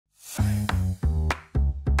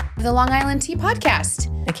the Long Island Tea Podcast.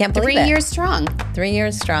 I can't believe it. 3 years strong. 3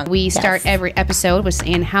 years strong. We start every episode with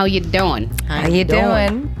saying, how you doing? How you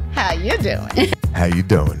doing? How you doing? How you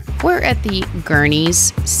doing? We're at the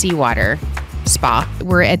Gurney's Seawater Spa.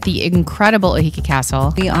 We're at the incredible Ohika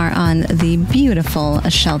Castle. We are on the beautiful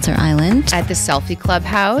Shelter Island. At the Selfie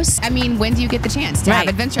Clubhouse. I mean, when do you get the chance to have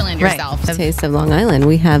Adventureland yourself? Taste of Long Island.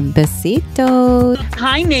 We have Besito.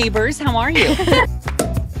 Hi, neighbors. How are you?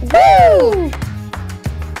 Woo!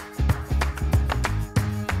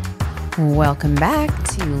 Welcome back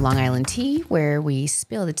to Long Island Tea, where we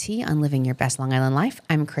spill the tea on living your best Long Island life.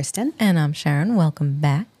 I'm Kristen. And I'm Sharon. Welcome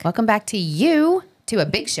back. Welcome back to you, to a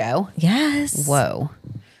big show. Yes. Whoa.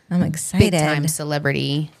 I'm excited. Big time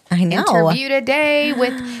celebrity. I know. Interview today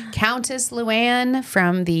with Countess Luann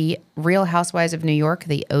from the Real Housewives of New York,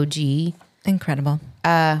 the OG. Incredible.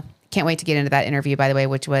 Can't wait to get into that interview, by the way,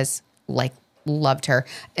 which was like, loved her.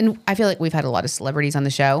 And I feel like we've had a lot of celebrities on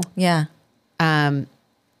the show. Yeah.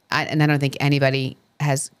 And I don't think anybody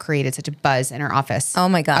has created such a buzz in our office. Oh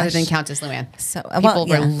my gosh. Other than Countess Luann. So People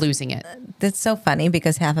were losing it. That's so funny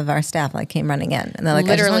because half of our staff came running in and they're like, literally,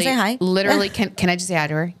 I just want to say hi. Literally, can I just say hi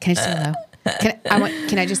to her? Can I just say hello?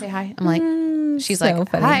 Can I just say hi? I'm like, she's so like,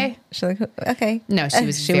 funny. hi. She's like, okay. No, she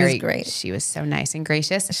was she very was great. She was so nice and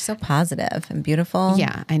gracious. She's so positive and beautiful.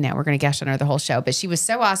 Yeah, I know. We're going to gush on her the whole show, but she was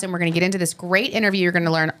so awesome. We're going to get into this great interview. You're going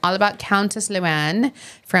to learn all about Countess Luann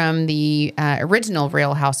from the original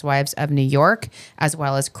Real Housewives of New York, as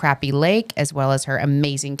well as Crappie Lake, as well as her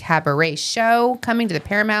amazing Cabaret show coming to the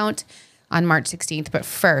Paramount on March 16th. But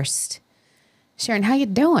first, Sharon, how you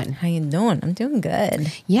doing? How you doing? I'm doing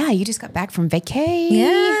good. Yeah, you just got back from vacay.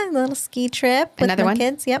 Yeah, a little ski trip with Another my one?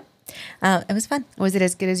 kids. Yep. It was fun. Was it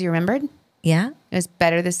as good as you remembered? Yeah. It was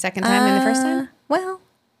better the second time than the first time? Well,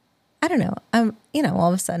 I don't know. All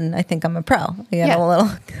of a sudden, I think I'm a pro. I got a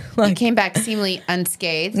little. You came back seemingly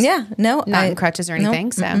unscathed. Yeah. No. Not on crutches or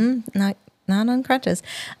anything. Not on crutches.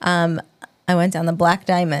 I went down the Black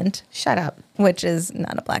Diamond. Shut up. Which is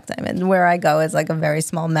not a black diamond. Where I go is like a very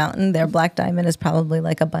small mountain. Their Black Diamond is probably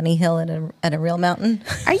like a bunny hill at a real mountain.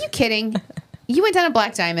 Are you kidding? You went down a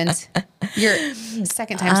Black Diamond. Your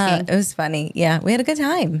second time skiing. It was funny. Yeah, we had a good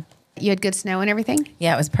time. You had good snow and everything?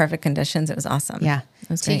 Yeah, it was perfect conditions. It was awesome. Yeah. It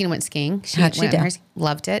was Tegan great. went skiing. How'd she do?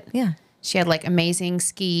 Loved it. Yeah. She had like amazing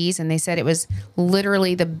skis, and they said it was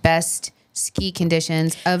literally the best ski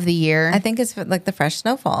conditions of the year. I think it's like the fresh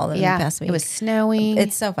snowfall in the past week. It was snowing.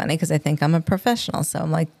 It's so funny because I think I'm a professional. So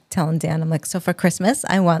I'm like telling Dan, I'm like, so for Christmas,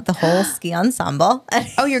 I want the whole ski ensemble.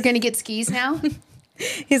 Oh, you're going to get skis now?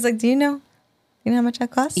 He's like, do you know how much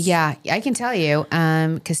that costs? Yeah, I can tell you.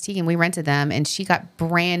 Because Tegan, we rented them, and she got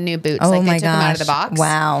brand new boots. Oh like my they took them out of the gosh. box.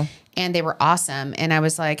 Wow. And they were awesome. And I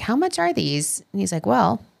was like, how much are these? And he's like,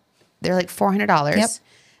 well, they're like $400. Yep.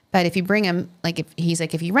 But if you bring them,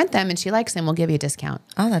 if you rent them and she likes them, we'll give you a discount.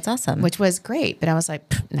 Oh, that's awesome. Which was great. But I was like,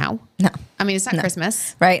 no. I mean, it's not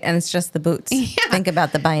Christmas. Right. And it's just the boots. Yeah. Think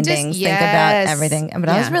about the bindings. Think about everything. But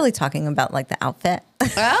I was really talking about like the outfit.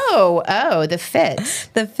 Oh, the fit.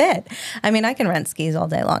 The fit. I mean, I can rent skis all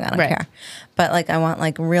day long. I don't care. But like, I want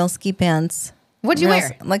like real ski pants. What'd you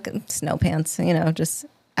wear? Like snow pants, just.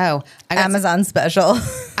 Oh, Amazon special.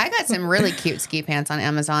 I got some really cute ski pants on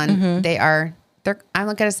Amazon. I'm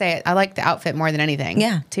not going to say it. I like the outfit more than anything.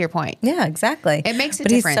 Yeah. To your point. Yeah, exactly. It makes a but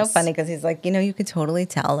difference. He's so funny because he's like, you could totally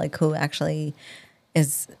tell like who actually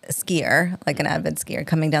is a skier, like an avid skier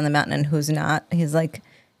coming down the mountain and who's not. He's like,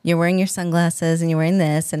 you're wearing your sunglasses and you're wearing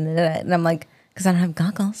this. And I'm like, because I don't have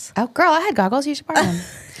goggles. Oh, girl, I had goggles. You should borrow them.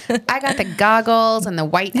 I got the goggles and the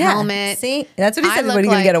white helmet. See, that's what he said. What are you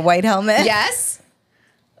going to get, a white helmet? Yes.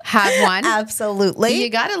 Have one. Absolutely. You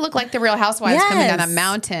got to look like the Real Housewives coming down a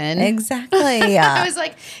mountain. Exactly. I was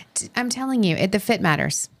like, I'm telling you, the fit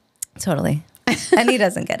matters. Totally. And he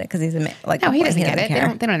doesn't get it because he's like, no, he doesn't get it. Care.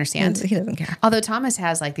 They don't understand. He doesn't care. Although Thomas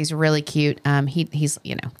has like these really cute. He's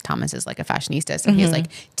Thomas is like a fashionista, so he has like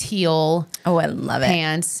teal. Oh, I love it.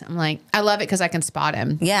 Pants. I'm like, I love it because I can spot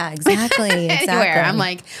him. Yeah, exactly. Anywhere. I'm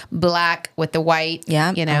like black with the white.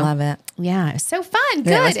 Yeah, I love it. Yeah, it was so fun.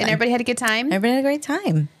 Good, Yeah, and everybody had a good time. Everybody had a great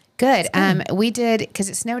time. Good. We did because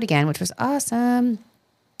it snowed again, which was awesome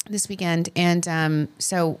this weekend, and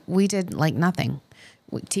so we did like nothing.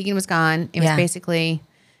 Tegan was gone. It was basically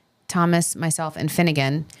Thomas, myself, and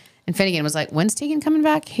Finnegan. And Finnegan was like, when's Tegan coming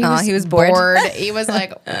back? He was bored. He was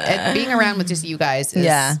like, being around with just you guys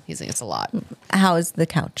he's like, it's a lot. How is the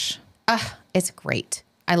couch? It's great.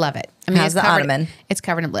 I love it. I mean, how's the ottoman? It's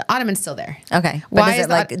covered in ottoman's still there. Okay. But is it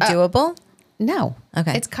like doable? No.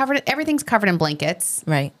 Okay. It's covered. Everything's covered in blankets.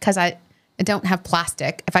 Right. Because don't have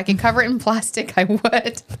plastic. If I could cover it in plastic, I would.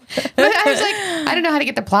 But I was like, I don't know how to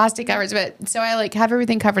get the plastic covers, but so I like have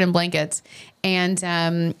everything covered in blankets, and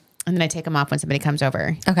then I take them off when somebody comes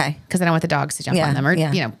over. Okay. Because I don't want the dogs to jump on them, or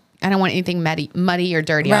you know, I don't want anything muddy or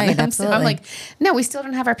dirty on them. Absolutely. So I'm like, no, we still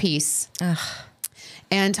don't have our piece. Ugh.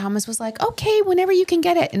 And Thomas was like, okay, whenever you can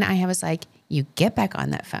get it. And I was like, you get back on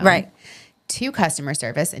that phone. Right. To customer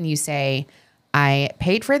service and you say, I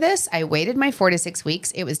paid for this. I waited my 4 to 6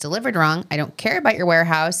 weeks. It was delivered wrong. I don't care about your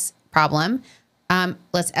warehouse problem.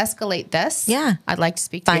 Let's escalate this. Yeah. I'd like to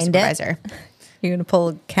speak to your supervisor. You're going to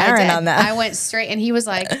pull Karen on that. I went straight and he was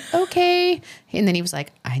like, okay. And then he was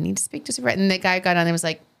like, I need to speak to supervisor. And the guy got on and was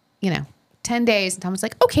like, 10 days. And Tom was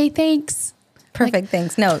like, okay, thanks. Perfect. Like,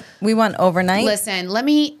 thanks. No, we want overnight. Listen,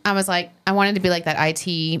 I was like, I wanted to be like that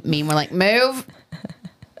IT meme. We're like, move.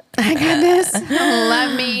 I got this.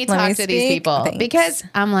 Let me talk to these people. Thanks. Because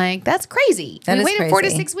I'm like, that's crazy. We waited 4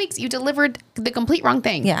 to 6 weeks. You delivered the complete wrong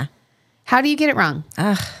thing. Yeah. How do you get it wrong?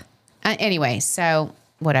 Anyway, so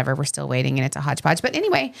whatever. We're still waiting and it's a hodgepodge. But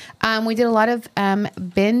anyway, we did a lot of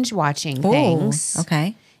binge watching things.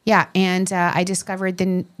 Okay. Yeah. And I discovered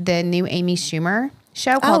the new Amy Schumer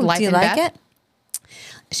show called Life and Beth. Do you like it?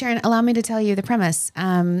 Sharon, allow me to tell you the premise.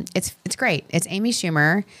 It's great. It's Amy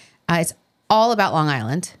Schumer. It's all about Long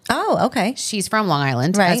Island. Oh, okay. She's from Long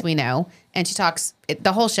Island, as we know. And she talks,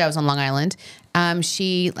 the whole show's on Long Island.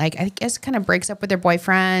 She, I guess, kind of breaks up with her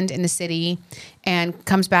boyfriend in the city and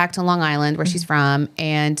comes back to Long Island where she's from.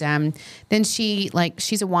 And then she's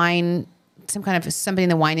a wine, somebody in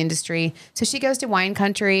the wine industry. So she goes to wine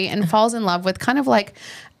country and falls in love with kind of like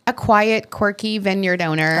a quiet, quirky vineyard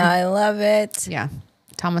owner. I love it. Yeah.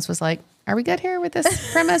 Thomas was like, are we good here with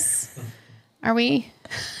this premise? Are we?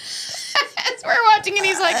 As we're watching and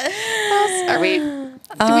he's like, are we?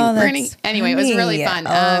 Anyway, it was really fun.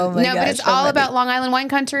 But it's all about Long Island wine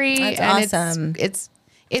country. That's awesome. It's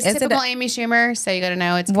typical Amy Schumer. So you got to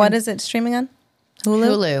know what is it streaming on?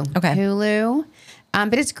 Hulu. Okay. Hulu.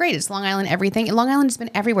 But it's great. It's Long Island everything. Long Island has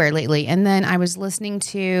been everywhere lately. And then I was listening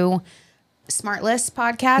to Smartless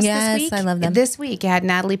podcast this week. I love them. This week, it had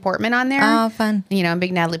Natalie Portman on there. Oh, fun. I'm a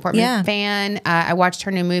big Natalie Portman fan. I watched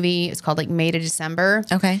her new movie. It's called May to December.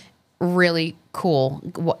 Okay. Really cool.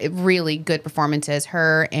 Really good performances.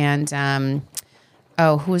 Her and,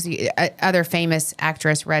 who was the other famous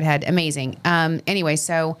actress, redhead. Amazing. Anyway,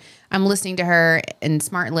 so I'm listening to her and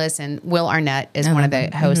Smartless, and Will Arnett is one of the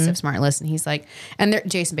hosts of Smartless. And he's like, and they're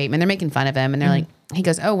Jason Bateman, they're making fun of him. And they're like, he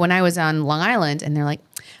goes, oh, when I was on Long Island, and they're like,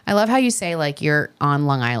 I love how you say you're on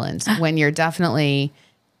Long Island when you're definitely,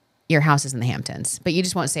 your house is in the Hamptons, but you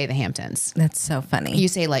just won't say the Hamptons. That's so funny. You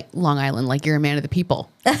say Long Island, like you're a man of the people,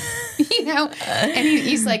 and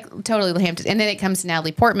he's like totally the Hamptons. And then it comes to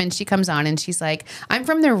Natalie Portman. She comes on and she's like, I'm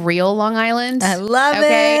from the real Long Island. I love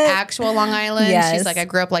it. Actual Long Island. Yes. She's like, I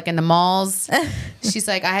grew up in the malls. She's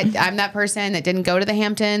like, I'm that person that didn't go to the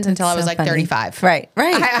Hamptons until I was 35. Right.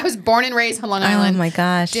 I was born and raised on Long Island. Oh my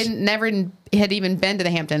gosh. Never had even been to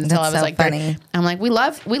the Hamptons until I was so funny. 30. I'm like, we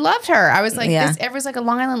loved her. I was like, it was like a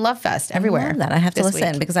Long Island love fest everywhere. I love that. I have to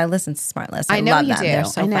listen because I listen to Smartless. I know love you them. do. They're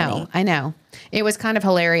so funny. I know. It was kind of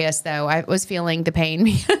hilarious though. I was feeling the pain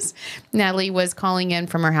because Natalie was calling in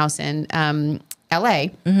from her house in LA,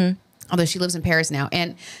 although she lives in Paris now.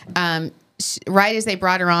 And right as they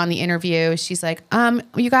brought her on the interview, she's like,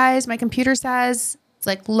 you guys, my computer says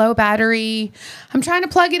it's low battery. I'm trying to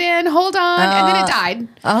plug it in. Hold on. And then it died.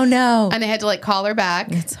 Oh no. And they had to call her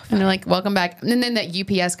back. So and they're like, welcome back. And then that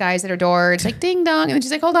UPS guy's at her door. It's ding dong. And then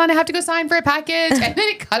she's like, hold on, I have to go sign for a package. And then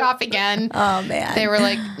it cut off again. Oh man. They were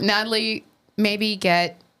like, Natalie, maybe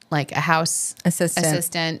get a house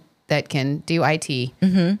assistant that can do IT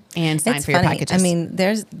and sign for your packages. I mean,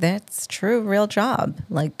 that's true, real job.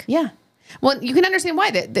 Yeah. Well, you can understand why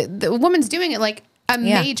the woman's doing it a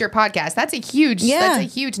major podcast. That's a huge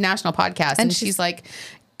national podcast. And she's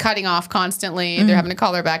cutting off constantly. They're having to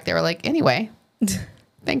call her back. They were like, anyway,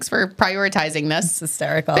 thanks for prioritizing this. It's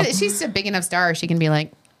hysterical. But she's a big enough star. She can be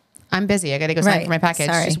like, I'm busy. I got to go sign for my package.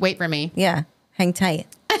 Sorry. Just wait for me. Yeah. Hang tight.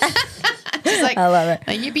 She's like, I love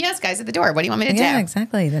it. UPS guys at the door. What do you want me to do? Yeah,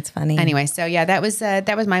 exactly. That's funny. Anyway, so that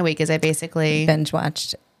was my week. As I basically binge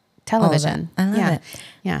watched television. I love it.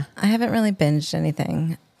 Yeah. I haven't really binged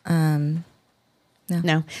anything.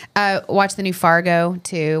 No. Watched the new Fargo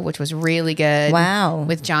too, which was really good. Wow.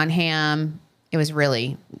 With John Hamm. It was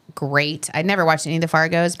really great. I'd never watched any of the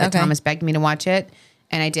Fargos, but Thomas begged me to watch it,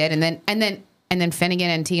 and I did. And then And then Finnegan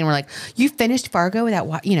and Tegan were like, "You finished Fargo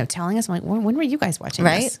without, telling us." I'm like, "When were you guys watching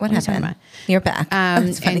Right? this? What are you talking happened? You're back.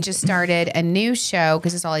 And just started a new show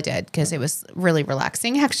because that's all I did because it was really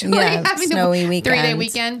relaxing actually. Yeah, having snowy a weekend. 3-day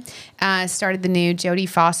weekend. Started the new Jodie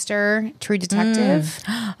Foster True Detective.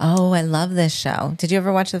 Oh, I love this show. Did you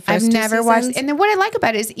ever watch the first I've two never seasons? watched. And then what I like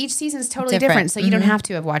about it is each season is totally different. So you don't have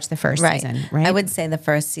to have watched the first season, right? I would say the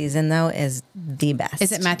first season though is the best.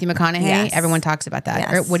 Is it Matthew McConaughey? Yes. Everyone talks about that.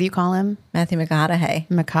 Yes. Or what do you call him? Matthew McConaughey?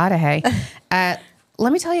 McConaughey.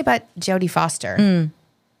 Let me tell you about Jodie Foster.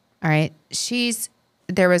 All right.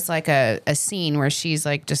 There was like a scene where she's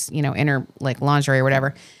like just, in her like lingerie or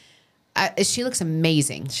whatever. She looks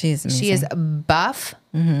amazing. She's amazing. She is buff.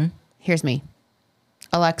 Here's me.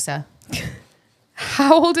 Alexa,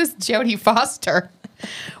 how old is Jodie Foster?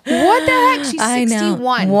 What the heck? She's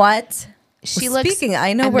 61. I know. What? She Well, looks speaking,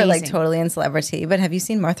 I know we're like amazing. totally in celebrity, but have you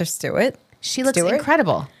seen Martha Stewart? She looks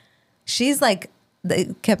incredible. She's like,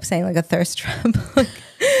 they kept saying like a thirst trap,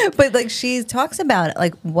 but like she talks about it,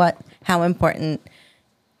 like how important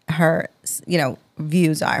her,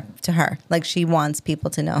 views are to her. Like she wants people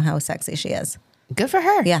to know how sexy she is. Good for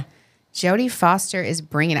her. Yeah. Jodie Foster is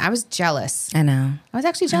bringing it. I was jealous. I know. I was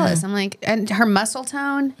actually jealous. I'm like, and her muscle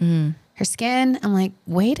tone, her skin, I'm like,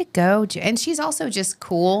 way to go. And she's also just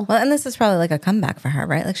cool. Well, and this is probably like a comeback for her,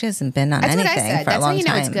 right? Like she hasn't been on That's anything what I said. for a That's long how you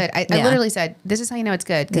know time. it's good. I literally said, this is how you know it's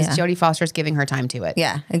good because Jodie Foster's giving her time to it.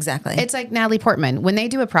 Yeah, exactly. It's like Natalie Portman. When they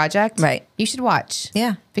do a project, Right. you should watch.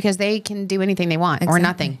 Yeah. Because they can do anything they want or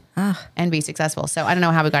nothing and be successful. So I don't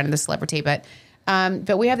know how we got into celebrity, but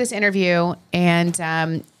we have this interview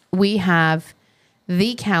and we have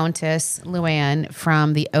the Countess Luann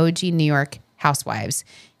from the OG New York Housewives.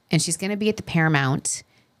 And she's going to be at the Paramount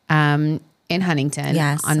in Huntington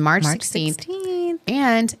on March 16th.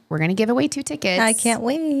 And we're going to give away 2 tickets. I can't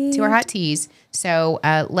wait. To our hot teas. So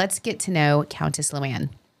let's get to know Countess Luann.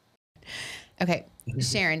 Okay,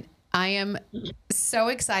 Sharon, I am so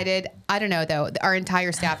excited. I don't know, though. Our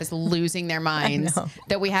entire staff is losing their minds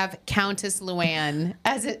that we have Countess Luann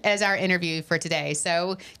as our interview for today.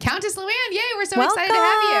 So, Countess Luann, yay, we're so excited to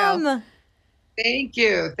have you. Thank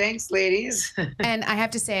you. Thanks, ladies. And I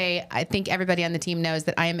have to say, I think everybody on the team knows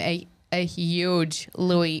that I am a huge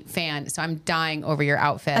Louis fan. So I'm dying over your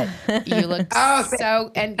outfit. You look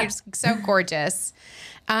and you're just so gorgeous.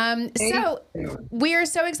 So we are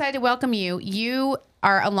so excited to welcome you. You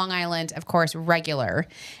are a Long Island, of course, regular,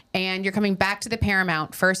 and you're coming back to the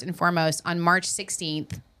Paramount first and foremost on March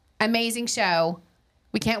 16th. Amazing show.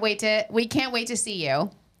 We can't wait to see you.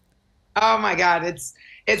 Oh my God.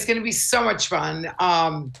 It's going to be so much fun.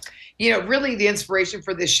 Really the inspiration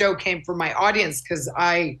for this show came from my audience because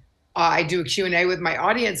I do a Q&A with my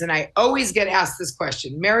audience and I always get asked this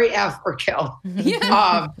question, marry, F, or kill.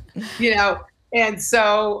 And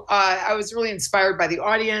so I was really inspired by the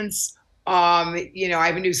audience. I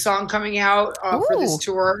have a new song coming out for this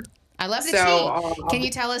tour. I love the tea. Can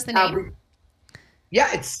you tell us the name?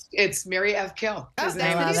 Yeah, it's Marry, F, Kill. Oh, the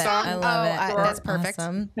name of the song. I love it. That's perfect.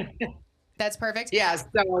 Awesome. That's perfect. Yeah.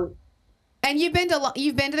 So. And you've been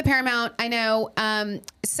to the Paramount. I know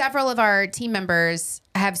several of our team members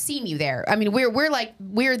have seen you there. I mean,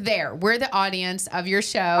 we're there. We're the audience of your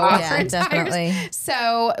show. Yeah, definitely.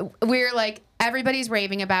 So we're like everybody's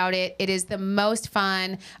raving about it. It is the most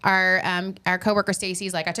fun. Our coworker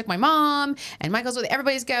Stacy's like, I took my mom, and Michael's with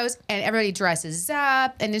everybody's goes, and everybody dresses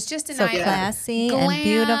up, and it's just a So night classy of glam and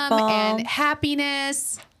beautiful and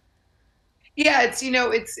happiness. Yeah,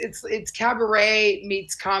 it's cabaret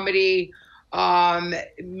meets comedy,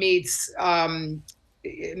 meets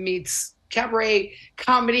cabaret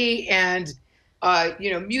comedy and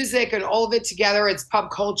music and all of it together. It's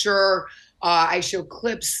pop culture. I show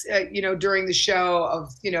clips during the show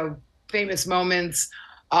of famous moments.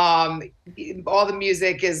 All the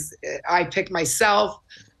music is I pick myself.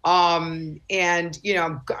 And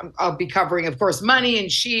I'll be covering, of course, Money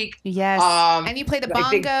and Chic. Yes. And you play the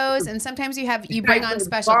bongos, and sometimes you bring on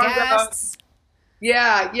special guests.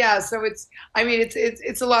 Yeah. So it's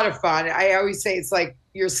a lot of fun. I always say it's like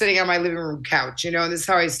you're sitting on my living room couch, and this is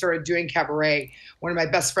how I started doing cabaret. One of my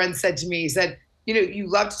best friends said to me, he said, you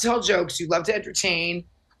love to tell jokes, you love to entertain,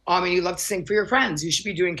 and you love to sing for your friends. You should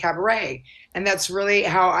be doing cabaret. And that's really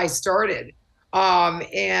how I started.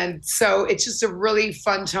 And so it's just a really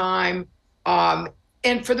fun time.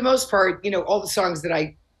 And for the most part, all the songs that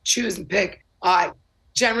I choose and pick,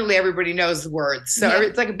 generally everybody knows the words. So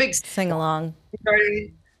it's like a big sing along.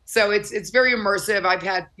 So it's very immersive. I've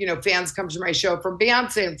had, fans come to my show from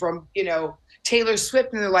Beyonce and from, Taylor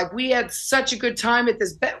Swift. And they're like, we had such a good time at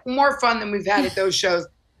this, more fun than we've had at those shows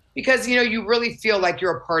because, you really feel like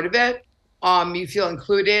you're a part of it. You feel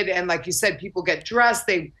included. And like you said, people get dressed,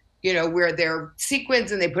 they, wear their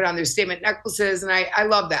sequins and they put on their statement necklaces. And I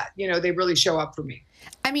love that. They really show up for me.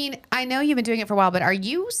 I mean, I know you've been doing it for a while, but are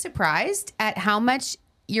you surprised at how much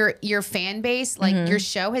your fan base, like your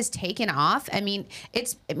show has taken off? I mean,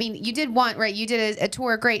 you did one, right? You did a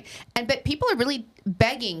tour, great. But people are really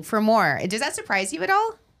begging for more. Does that surprise you at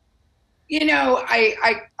all?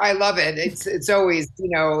 I love it. It's always,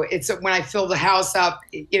 it's when I fill the house up,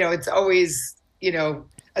 it's always,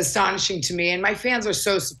 astonishing to me. And my fans are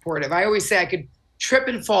so supportive. I always say I could trip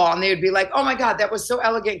and fall and they would be like, oh my God, that was so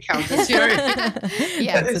elegant, Countess. You know what I mean?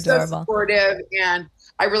 Yeah, it's adorable. So supportive. And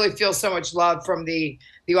I really feel so much love from the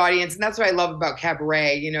audience. And that's what I love about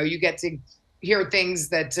Cabaret. You get to hear things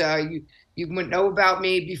that you wouldn't know about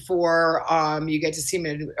me before. You get to see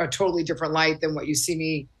me in a totally different light than what you see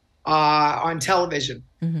me on television.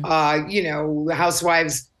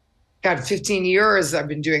 Housewives, got 15 years I've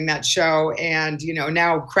been doing that show, and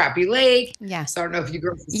now Crappie Lake. Yes. So I don't know if you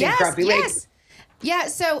grew up to see Crappie Lake. Yeah.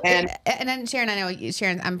 So and then Sharon, I know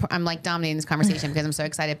Sharon, I'm like dominating this conversation because I'm so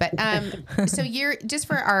excited. But so you're just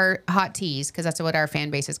for our hot teas, because that's what our fan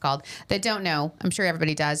base is called. That don't know, I'm sure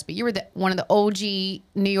everybody does, but you were one of the OG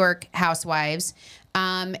New York housewives.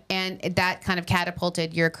 And that kind of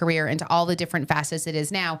catapulted your career into all the different facets it is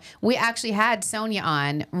now. We actually had Sonia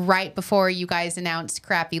on right before you guys announced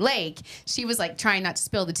Crappie Lake. She was like trying not to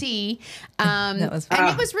spill the tea. That was fun. And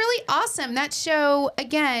it was really awesome. That show,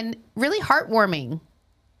 again, really heartwarming.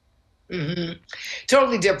 Mm-hmm.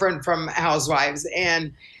 Totally different from Housewives.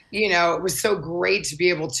 And, it was so great to be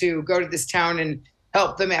able to go to this town and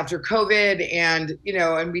help them after COVID. And,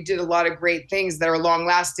 and we did a lot of great things that are long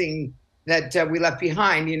lasting that we left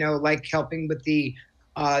behind, like helping with the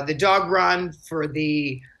dog run for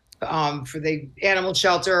the animal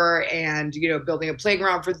shelter, and building a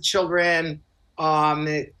playground for the children,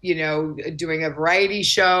 doing a variety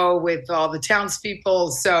show with all the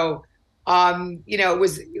townspeople. So it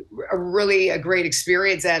was a great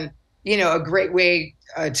experience, and a great way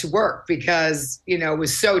to work, because it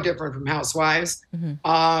was so different from Housewives.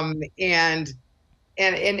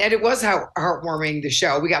 And it was heartwarming, the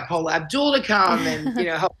show. We got Paula Abdul to come and,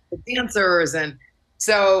 help with dancers. And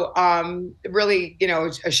so really,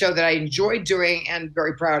 a show that I enjoyed doing and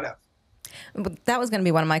very proud of. That was going to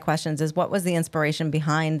be one of my questions, is what was the inspiration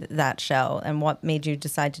behind that show and what made you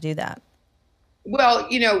decide to do that? Well,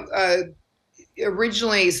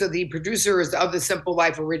 originally, so the producers of The Simple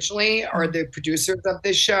Life originally are the producers of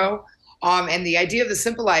this show. And the idea of The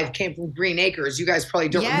Simple Life came from Green Acres. You guys probably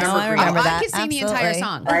don't remember. I remember that. I can sing the entire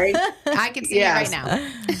song. Right? I can sing it right now.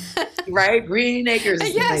 Right? Green Acres.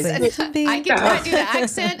 Yes. I do the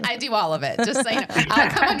accent. I do all of it. Just so you know.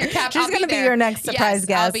 I'll come on your couch. She's going to be your next surprise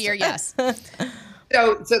guest. I'll be your yes. So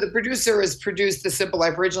the producers produced The Simple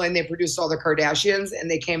Life originally, and they produced all the Kardashians,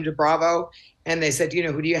 and they came to Bravo and they said,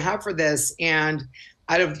 who do you have for this? And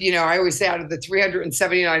out of, I always say out of the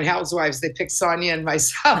 379 housewives, they picked Sonia and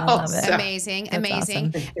myself. I love it. So. Amazing.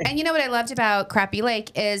 Awesome. And what I loved about Crappie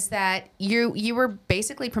Lake is that you were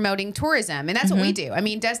basically promoting tourism, and that's what we do. I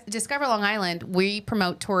mean, Discover Long Island, we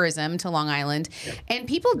promote tourism to Long Island, and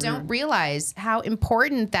people don't realize how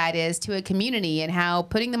important that is to a community and how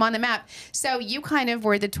putting them on the map. So you kind of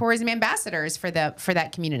were the tourism ambassadors for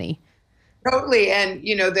that community. Totally. And,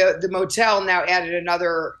 the motel now added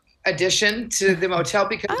another addition to the motel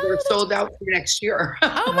because they're sold out for next year.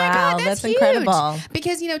 Oh my God, that's huge. Incredible.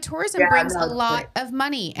 Because tourism brings a lot of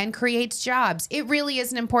money and creates jobs. It really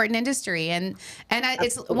is an important industry, and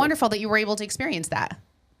it's wonderful that you were able to experience that.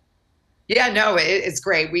 Yeah, no, it's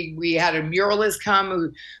great. We had a muralist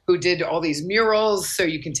come who did all these murals, so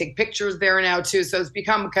you can take pictures there now too. So it's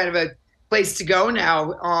become kind of a place to go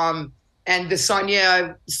now. And the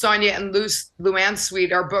Sonia and Luann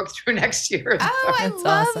suite are booked through next year. Oh, I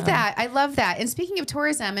love that. I love that. And speaking of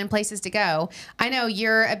tourism and places to go, I know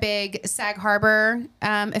you're a big Sag Harbor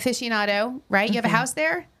aficionado, right? You have a house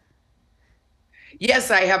there?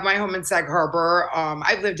 Yes, I have my home in Sag Harbor.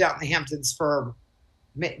 I've lived out in the Hamptons for,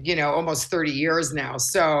 almost 30 years now.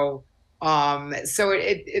 So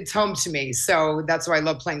it's home to me. So that's why I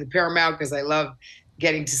love playing the Paramount, because I love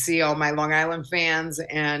getting to see all my Long Island fans,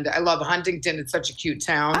 and I love Huntington. It's such a cute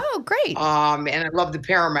town. Oh, great. And I love the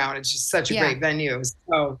Paramount. It's just such a great venue.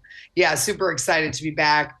 So yeah, super excited to be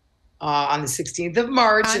back on the 16th of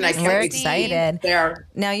March. And I can't We're wait excited. There.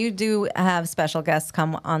 Now you do have special guests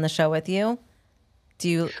come on the show with you. Do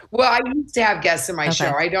you? Well, I used to have guests in my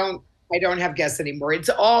show. I don't have guests anymore. It's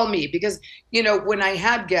all me, because, when I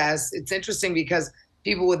had guests, it's interesting because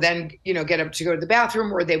people would then, get up to go to the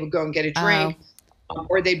bathroom, or they would go and get a drink.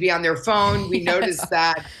 Or they'd be on their phone. We noticed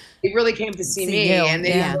that, they really came to see me, and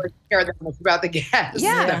they didn't really care that much about the guests.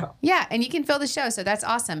 Yeah, and you can fill the show, so that's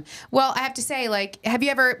awesome. Well, I have to say, like, have you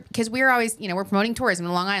ever, because we're always, we're promoting tourism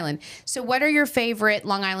in Long Island, so what are your favorite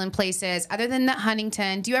Long Island places, other than the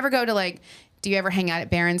Huntington? Do you ever go to, do you ever hang out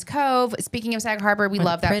at Barron's Cove? Speaking of Sag Harbor, we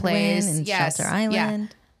love that place. And Shelter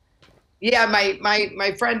Island. Yeah,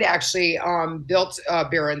 my friend actually built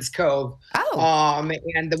Barron's Cove.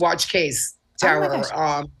 And the watch case tower.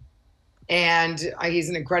 And he's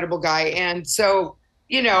an incredible guy. And so,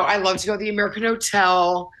 I love to go to the American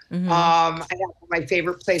Hotel. I have my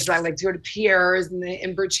favorite places. I like to go to Pierre's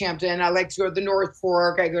in Bridgehampton. I like to go to the North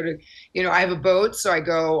Fork. I go to, I have a boat, so I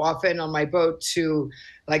go often on my boat to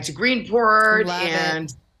Greenport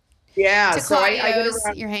Yeah, to so Claudio's.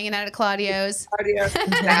 You're hanging out at Claudio's.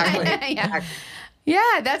 Exactly.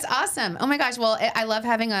 Yeah, that's awesome. Oh my gosh. Well, I love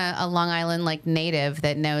having a Long Island native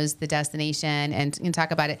that knows the destination and can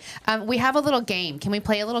talk about it. We have a little game. Can we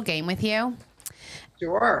play a little game with you?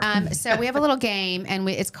 Sure. So we have a little game, and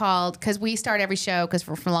it's called, because we start every show, because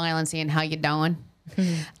we're from Long Island, saying how you doing.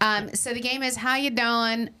 So the game is how you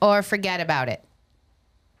doing or forget about it.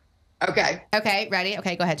 Okay. Okay. Ready?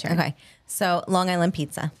 Okay. Go ahead, Sharon. Okay. So Long Island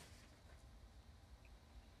pizza.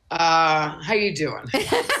 How you doing?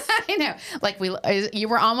 I know. You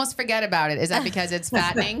were almost forget about it. Is that because it's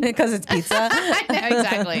fattening? Because it's pizza. I know,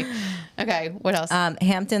 exactly. Okay. What else?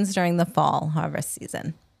 Hamptons during the fall harvest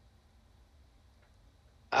season.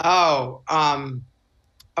 What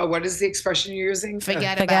is the expression you're using?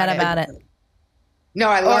 Forget about it. No,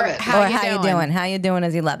 I love it. How you doing? How you doing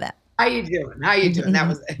as you love it. How you doing? How you doing? That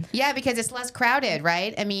was it. Yeah, because it's less crowded,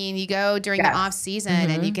 right? I mean, you go during the off season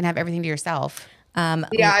and you can have everything to yourself. I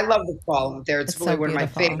love the fall out there. It's really one of my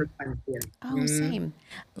favorite times of year. Oh, same.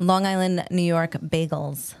 Long Island, New York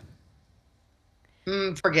bagels.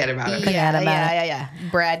 Forget about it. Yeah.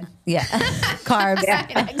 Bread. Yeah. Carbs. Yeah,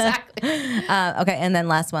 exactly. Okay, and then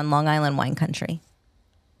last one, Long Island wine country.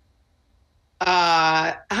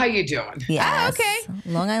 How you doing? Yeah. Okay.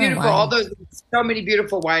 Long Island beautiful. wine. All those, so many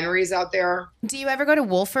beautiful wineries out there. Do you ever go to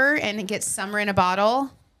Wolfer and get summer in a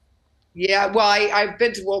bottle? Yeah, well, I've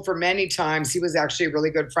been to Wolfer many times. He was actually a really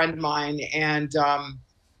good friend of mine, and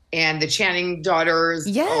the Channing daughters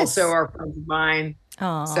also are friends of mine.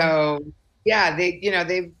 Aww. So yeah,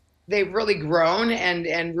 they've really grown,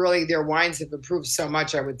 and really their wines have improved so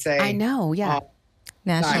much, I would say. I know. Yeah.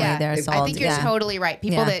 Nationally, they're sold. I think you're totally right.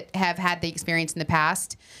 People that have had the experience in the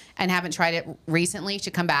past and haven't tried it recently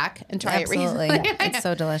should come back and try it recently. It's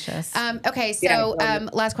so delicious. Okay, so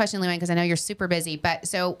last question, Luann, because I know you're super busy. But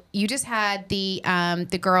so you just had the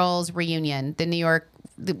girls' reunion, the New York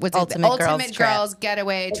Ultimate Girls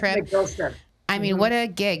Getaway Trip. I mean, what a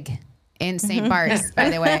gig in St. Bart's, by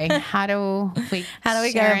the way. How do we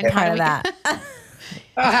get a part of that?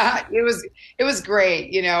 It was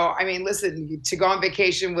great. I mean, listen, to go on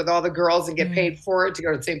vacation with all the girls and get paid for it, to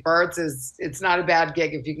go to St. Bart's it's not a bad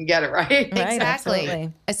gig if you can get it, right? Exactly.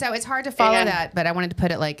 Absolutely. So it's hard to follow that, but I wanted to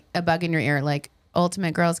put it like a bug in your ear, like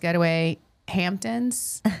Ultimate Girls Getaway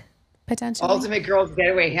Hamptons, potentially. Ultimate Girls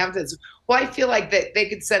Getaway Hamptons. Well, I feel like that they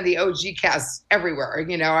could send the OG cast everywhere.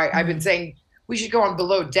 I've been saying we should go on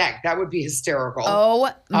Below Deck. That would be hysterical.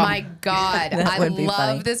 Oh my God. I love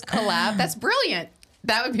funny. this collab. That's brilliant.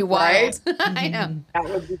 That would be wild. Right? I know. That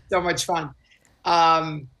would be so much fun.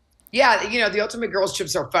 The Ultimate Girls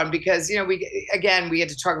trips are fun because, we had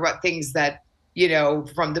to talk about things that,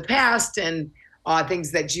 from the past and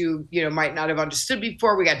things that you might not have understood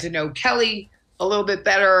before. We got to know Kelly a little bit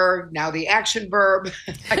better. Now the action verb.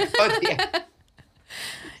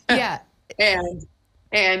 Yeah. And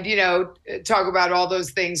talk about all those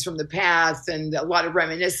things from the past and a lot of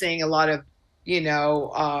reminiscing, a lot of,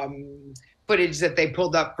 footage that they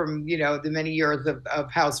pulled up from, the many years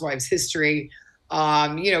of Housewives history,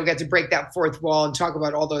 got to break that fourth wall and talk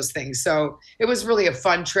about all those things. So it was really a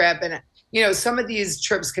fun trip. And, some of these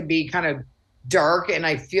trips can be kind of dark. And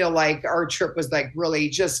I feel like our trip was really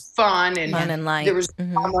just fun and light. There was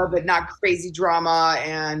drama, but not crazy drama.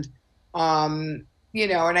 And, and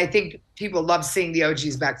I think people love seeing the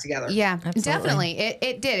OGs back together. Yeah, absolutely. Definitely.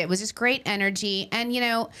 It did. It was just great energy. And,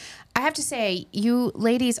 I have to say, you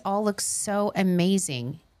ladies all look so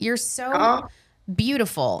amazing. You're so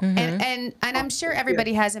beautiful. And I'm sure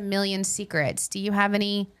everybody has a million secrets. Do you have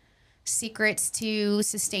any secrets to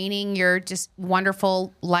sustaining your just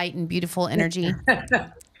wonderful, light and beautiful energy?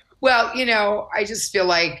 Well, I just feel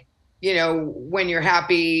like, when you're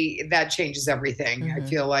happy, that changes everything. I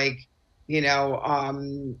feel like,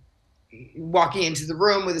 walking into the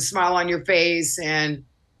room with a smile on your face and,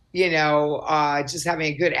 just having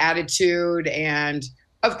a good attitude and,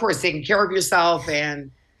 of course, taking care of yourself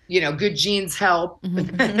and, good genes help.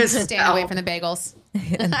 Stay away from the bagels.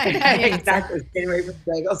 Exactly. Stay away from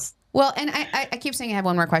the bagels. Well, and I keep saying I have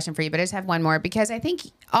one more question for you, but I just have one more because I think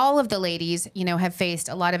all of the ladies, have faced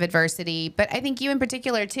a lot of adversity, but I think you in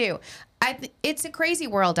particular too. It's a crazy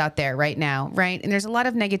world out there right now, right? And there's a lot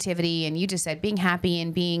of negativity, and you just said being happy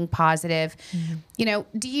and being positive.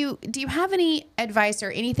 Do you have any advice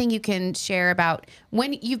or anything you can share about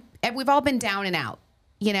when we've all been down and out,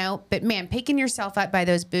 but man, picking yourself up by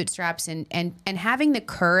those bootstraps and having the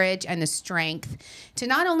courage and the strength to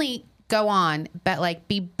not only go on, but like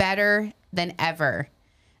be better than ever.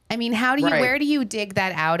 I mean, where do you dig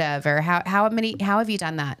that out of, or how have you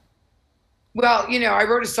done that? Well, I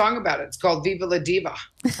wrote a song about it. It's called Viva la Diva.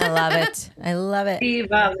 I love it. I love it.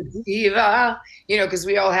 Viva la Diva, because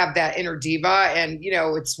we all have that inner diva, and,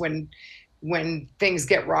 it's when things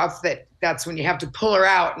get rough, that's when you have to pull her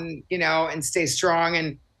out and, and stay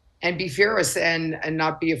strong and be fearless and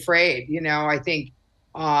not be afraid. I think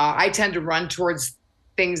I tend to run towards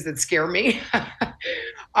things that scare me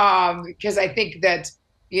because I think that,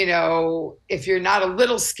 if you're not a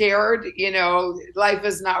little scared, life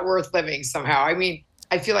is not worth living somehow. I mean,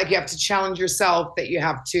 I feel like you have to challenge yourself, that you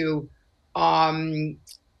have to, I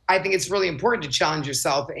think it's really important to challenge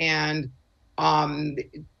yourself and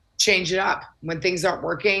change it up. When things aren't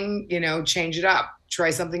working, change it up, try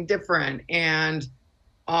something different. And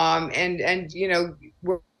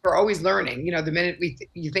we're always learning, the minute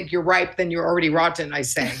you think you're ripe, then you're already rotten, I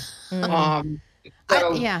say. I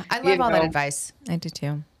love all that advice. I do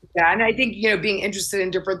too. Yeah. And I think, being interested in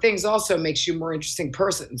different things also makes you a more interesting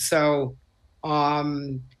person. So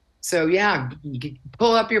yeah,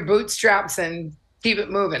 pull up your bootstraps and keep it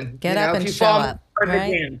moving. Get up and show up.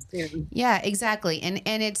 Right? Yeah, exactly. And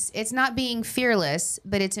it's not being fearless,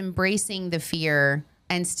 but it's embracing the fear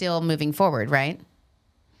and still moving forward, right?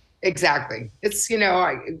 Exactly. It's,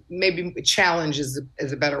 maybe challenge is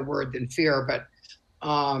a better word than fear, but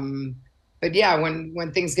yeah,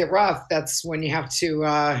 when things get rough, that's when you have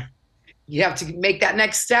to make that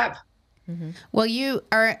next step. Mm-hmm. Well, you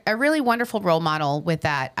are a really wonderful role model with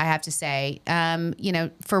that, I have to say,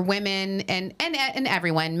 for women and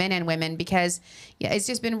everyone, men and women, because it's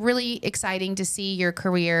just been really exciting to see your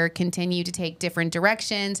career continue to take different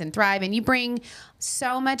directions and thrive. And you bring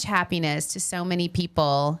so much happiness to so many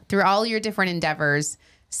people through all your different endeavors.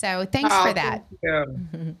 So thanks for that.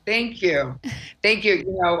 Thank you.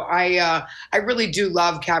 I really do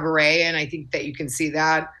love Cabaret, and I think that you can see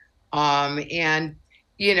that. And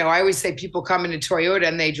I always say people come into Toyota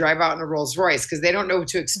and they drive out in a Rolls Royce because they don't know what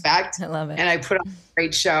to expect. I love it. And I put on a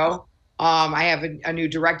great show. I have a new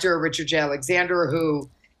director, Richard J. Alexander, who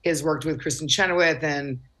has worked with Kristen Chenoweth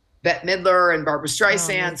and Bette Midler and Barbara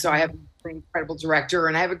Streisand. So I have an incredible director,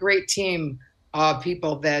 and I have a great team of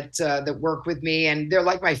people that work with me, and they're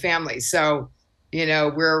like my family. So,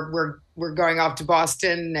 we're going off to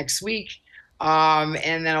Boston next week.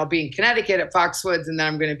 And then I'll be in Connecticut at Foxwoods, and then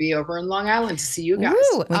I'm going to be over in Long Island to see you guys.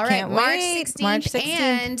 Ooh, all right, March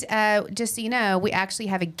 16th. And just so you know, we actually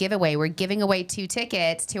have a giveaway. We're giving away 2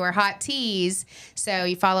 tickets to our hot teas. So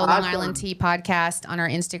you follow Long Island Tea Podcast on our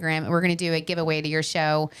Instagram. We're going to do a giveaway to your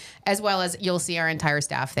show, as well as you'll see our entire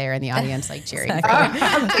staff there in the audience, like cheering.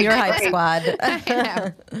 Your hype squad. I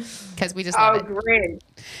know, because we just love it. Great.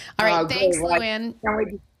 All right, thanks, Luann.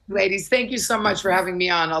 Ladies, thank you so much for having me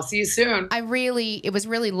on. I'll see you soon. It was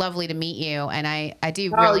really lovely to meet you. And I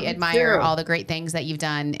do really admire all the great things that you've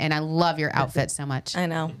done. And I love your outfit so much. I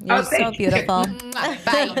know. You're so beautiful.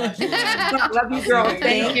 Bye. Love you, girl.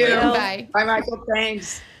 Thank you. Bye. Bye, Michael.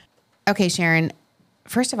 Thanks. Okay, Sharon.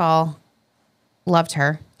 First of all, loved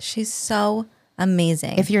her. She's so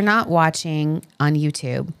amazing. If you're not watching on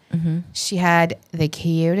YouTube, she had the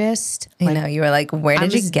cutest. I know. You were like, where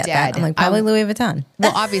did you get that? I'm like, probably Louis Vuitton.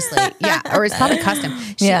 Well, obviously. Yeah. Or it's probably custom.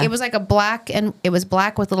 It was like it was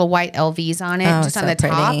black with little white LVs on it, just on the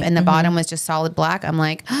top. And the bottom was just solid black. I'm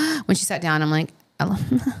like, when she sat down, I'm like, how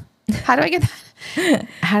do I get that?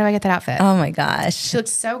 How do I get that outfit? Oh my gosh. She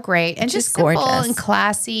looks so great. And She's just simple gorgeous and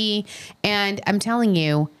classy. And I'm telling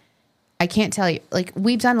you, I can't tell you, like,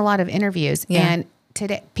 we've done a lot of interviews, and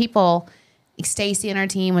today Stacy and our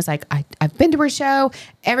team was like, I've been to her show.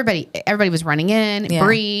 Everybody was running in. Yeah.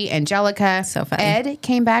 Bree, Angelica. So funny. Ed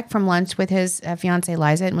came back from lunch with his fiance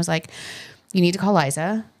Liza and was like, you need to call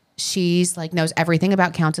Liza. She's like, knows everything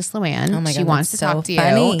about Countess Luann. Oh my God, she wants to talk to you.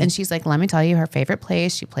 And she's like, let me tell you her favorite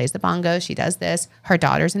place. She plays the bongos. She does this. Her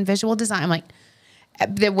daughter's in visual design. I'm like,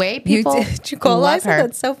 the way people did you call love Liza? her.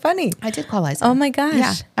 That's so funny. I did call Liza. Oh my gosh.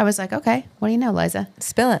 Yeah. I was like, okay, what do you know, Liza?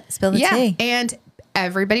 Spill it. Spill the tea. And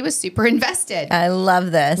everybody was super invested. I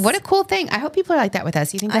love this. What a cool thing. I hope people are like that with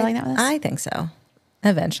us. You think they're like that with us? I think so.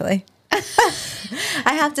 Eventually.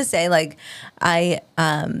 I have to say, like,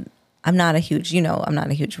 I'm not a huge, I'm not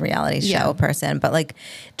a huge reality show person, but like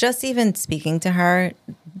just even speaking to her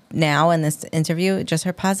now in this interview, just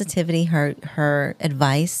her positivity, her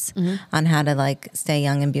advice on how to like stay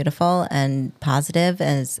young and beautiful and positive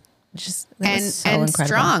is just so incredible.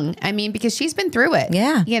 Strong. I mean, because she's been through it.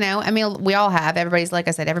 Yeah. I mean, we all have. Everybody's, like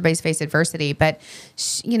I said, everybody's faced adversity, but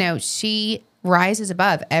she rises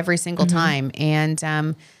above every single time.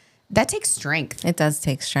 And, that takes strength. It does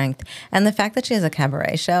take strength. And the fact that she has a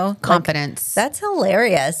cabaret show. Confidence. Like, that's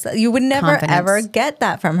hilarious. You would never, ever get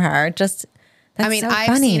that from her. Just, that's so I've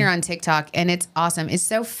funny. seen her on TikTok and it's awesome. She's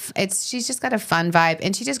just got a fun vibe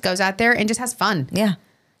and she just goes out there and just has fun. Yeah.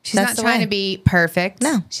 She's not trying to be perfect.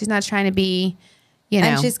 No. She's not trying to be,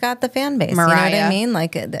 and she's got the fan base. Mariah. You know what I mean?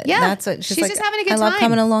 Like, that's what she's like, just having a good I love time.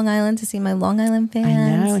 coming to Long Island to see my Long Island fans.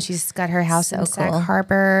 I know. She's got her house in Sag cool.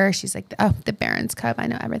 Harbor. She's like, the Barron's Cove. I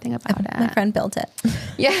know everything about it. My friend built it.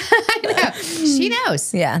 Yeah, I know. She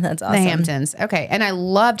knows. Yeah, that's awesome. The Hamptons. Okay. And I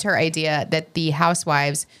loved her idea that the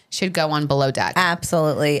Housewives should go on Below Deck.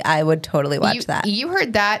 Absolutely. I would totally watch that. You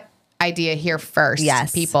heard that idea here first,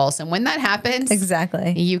 people. So when that happens,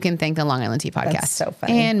 exactly, you can thank the Long Island Tea Podcast. That's so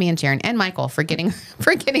funny. And me and Sharon and Michael for getting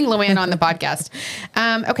Luann on the podcast.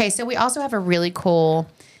 Okay, so we also have a really cool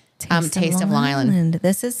Taste of Long Island.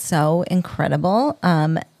 This is so incredible.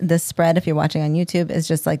 The spread, if you're watching on YouTube, is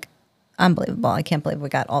just like unbelievable. I can't believe we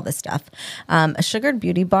got all this stuff. A Sugared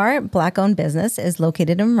Beauty Bar, Black-owned business, is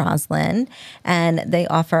located in Roslyn, and they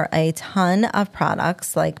offer a ton of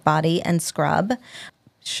products like body and scrub.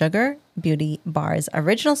 Sugar Beauty Bar's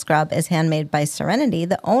original scrub is handmade by Serenity,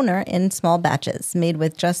 the owner, in small batches, made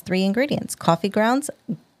with just 3 ingredients: coffee grounds,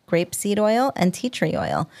 grapeseed oil, and tea tree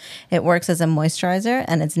oil. It works as a moisturizer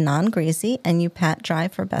and it's non-greasy, and you pat dry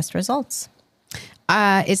for best results.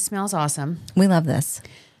 It smells awesome. We love this.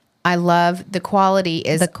 I love the quality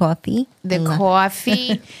is the coffee. But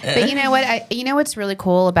you know what? You know what's really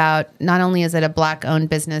cool about, not only is it a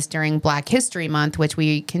Black-owned business during Black History Month, which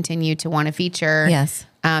we continue to want to feature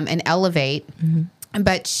and elevate,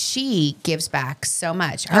 but she gives back so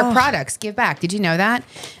much. Her products give back. Did you know that?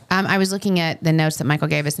 I was looking at the notes that Michael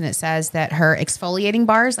gave us, and it says that her exfoliating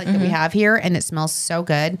bars, like that we have here, and it smells so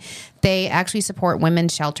good, they actually support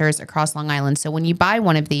women's shelters across Long Island. So when you buy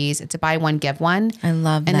one of these, it's a buy one, give one. I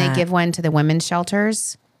love that. And they give one to the women's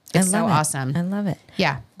shelters. It's so awesome. I love it.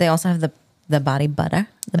 Yeah. They also have the body butter.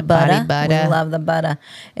 The body butter. We love the butter.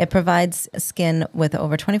 It provides skin with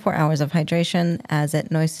over 24 hours of hydration as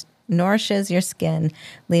it nourishes your skin,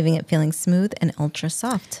 leaving it feeling smooth and ultra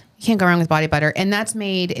soft. You can't go wrong with body butter. And that's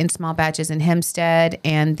made in small batches in Hempstead,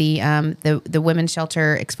 and the women's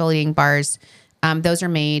shelter exfoliating bars, those are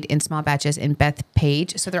made in small batches in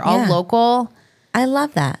Bethpage. So they're all local. I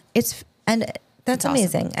love that. That's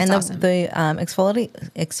amazing. Awesome. And the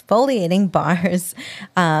exfoliating bars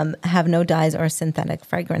have no dyes or synthetic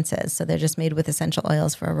fragrances. So they're just made with essential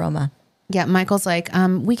oils for aroma. Yeah, Michael's like,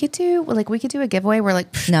 we could do a giveaway. We're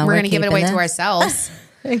like, no, we're going to give it away to ourselves.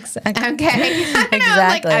 Exactly. Okay.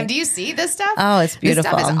 Exactly. Like, do you see this stuff? Oh, it's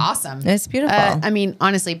beautiful. This stuff is awesome. It's beautiful. I mean,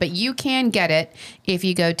 honestly, but you can get it if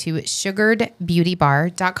you go to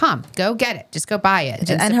sugaredbeautybar.com. Go get it. Just go buy it.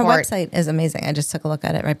 And her website is amazing. I just took a look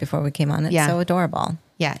at it right before we came on. It's so adorable.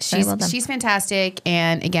 Yeah, she's fantastic.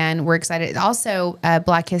 And again, we're excited. Also,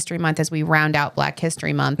 Black History Month, as we round out Black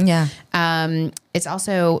History Month. Yeah. It's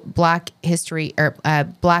also Black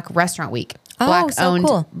Restaurant Week.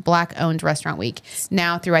 Cool. Black-owned restaurant week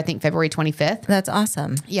now through, I think, February 25th. That's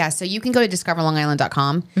awesome. Yeah, so you can go to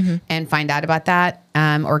discoverlongisland.com and find out about that,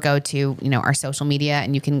 or go to our social media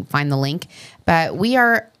and you can find the link. But we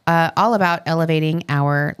are all about elevating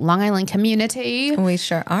our Long Island community. We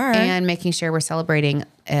sure are. And making sure we're celebrating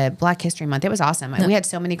Black History Month. It was awesome. We had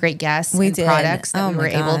so many great guests and products that we were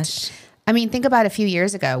able to. I mean, think about a few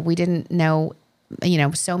years ago. We didn't know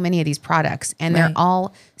so many of these products, and they're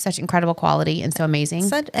all such incredible quality and so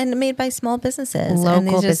amazing. And made by small businesses.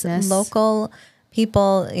 Local business. Local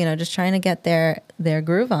people, just trying to get their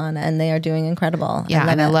groove on, and they are doing incredible. Yeah,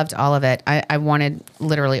 I loved all of it. I wanted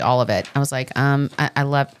literally all of it. I was like, I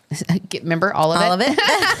love, remember all of it? All of it?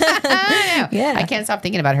 Yeah. I can't stop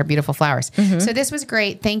thinking about her beautiful flowers. So this was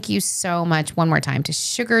great. Thank you so much one more time to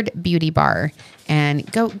Sugared Beauty Bar.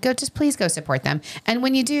 And just please go support them. And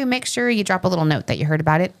when you do, make sure you drop a little note that you heard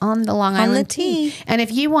about it on the Long Island Tea. And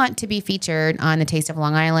if you want to be featured on the Taste of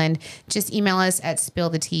Long Island, just email us at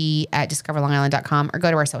spillthetea@discoverlongisland.com or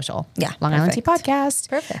go to our social. Yeah. Long Island Tea Podcast.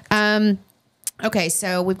 Perfect. Okay,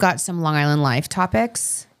 so we've got some Long Island life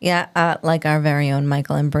topics. Yeah, like our very own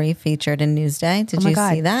Michael and Bree featured in Newsday. Did you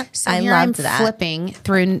see that? So I here loved I'm that. flipping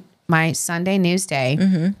through my Sunday news day,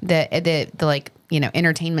 the like,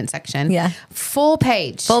 entertainment section. Yeah. Full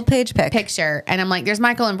page picture. And I'm like, there's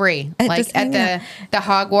Michael and Bree, Just like at the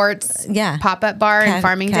Hogwarts pop-up bar in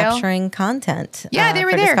Farmingdale. Capturing content. Yeah, they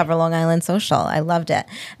were for there. Discover Long Island Social. I loved it.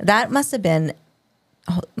 That must have been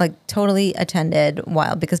like totally attended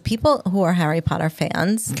wild because people who are Harry Potter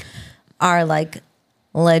fans are like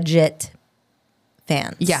legit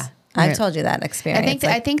fans. Yeah. I've told you that experience.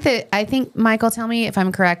 I think Michael, tell me if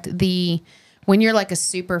I'm correct. When you're like a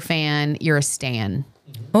super fan, you're a stan.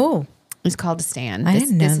 Oh, it's called a stan. I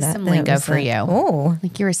didn't know this that. is some lingo for you. Oh,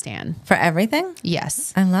 like you're a stan for everything.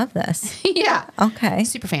 Yes, I love this. Yeah. Okay.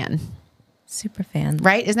 Super fan.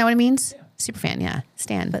 Right? Isn't that what it means? Yeah. Super fan. Yeah.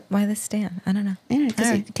 Stan. But why the stan? I don't know.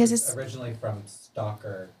 Because it's originally from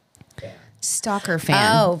stalker fan. Stalker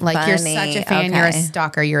fan. Oh, like funny. You're such a fan. Okay. You're a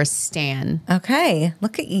stalker. You're a stan. Okay.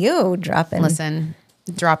 Look at you dropping. Listen.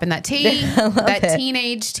 Dropping that tea, that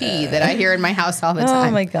teenage tea that I hear in my house all the time.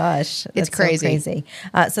 Oh my gosh. It's crazy. So crazy.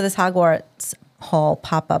 So this Hogwarts Hall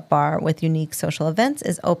pop-up bar with unique social events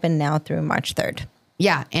is open now through March 3rd.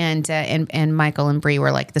 Yeah, and Michael and Bree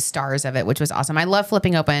were like the stars of it, which was awesome. I love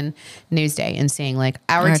flipping open Newsday and seeing like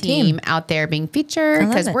our team out there being featured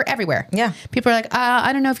because we're everywhere. Yeah. People are like,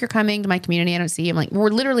 I don't know if you're coming to my community. I don't see you. I'm like, we're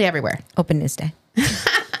literally everywhere. Open Newsday.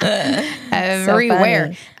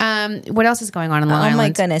 Everywhere. What else is going on in Long Island? Oh my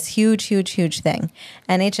goodness. Huge thing.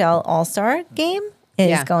 NHL All-Star game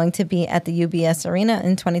is going to be at the UBS Arena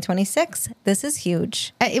in 2026. This is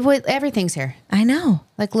huge. Everything's here. I know.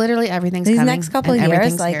 Like literally everything's These coming. next couple of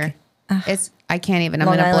years, like here. I can't even. I'm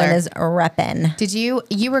Long gonna Island blur. is reppin'. Did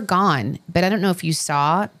you were gone, but I don't know if you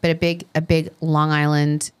saw, but a big Long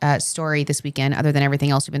Island story this weekend, other than everything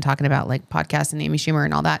else we've been talking about, like podcasts and Amy Schumer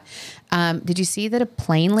and all that. Did you see that a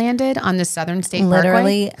plane landed on the Southern State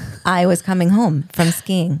Literally, Parkway? I was coming home from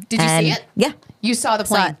skiing. Did you see it? Yeah. You saw the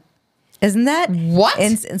plane. Isn't that what?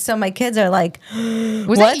 And so my kids are like,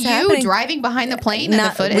 was that you happening? driving behind the plane in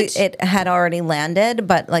the footage? It had already landed,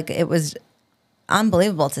 but like it was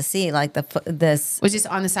unbelievable to see. Like this was just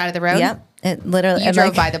on the side of the road. Yep, it literally. You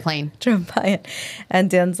drove by the plane. Drove by it, and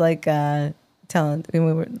Dan's like telling we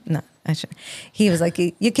were not. He was like,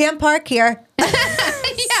 you can't park here.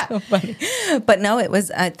 Yeah. So funny. But no, it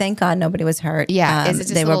was, thank God nobody was hurt. Yeah. It's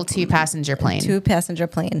just a little two-passenger plane. Two-passenger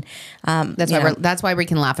plane. That's why we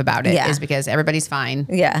can laugh about it, is because everybody's fine.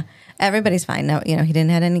 Yeah. Everybody's fine. No, he didn't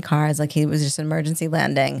have any cars. Like he was just an emergency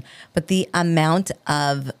landing. But the amount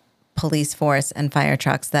of police force and fire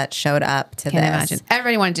trucks that showed up to Can't this. imagine.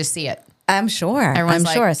 Everybody wanted to see it. I'm sure. Everyone's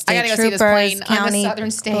I'm sure. like, State I gotta go troopers, see this plane county on the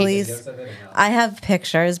Southern State. Police. I have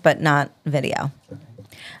pictures, but not video.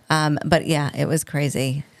 But yeah, it was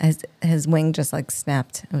crazy. His wing just like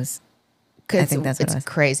snapped. It was. I think that's what it was.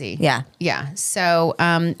 Crazy. Yeah. Yeah. So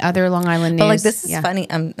other Long Island news. But like this is funny.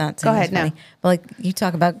 I'm not saying Go ahead, it's funny. no. But like you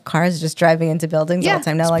talk about cars just driving into buildings all the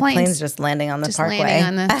time. Now like planes just landing on the parkway.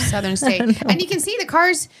 Landing on the Southern State. And you can see the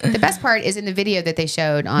cars. The best part is in the video that they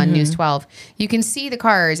showed on News 12. You can see the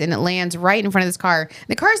cars and it lands right in front of this car.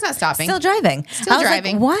 The car's not stopping. Still driving. Still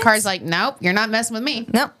driving. Like, what? Car's like, nope, you're not messing with me.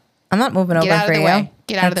 Nope. I'm not moving over for you. Way.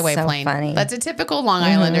 Get out of the way, so plane. Funny. That's a typical Long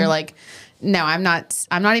Islander. Like, no, I'm not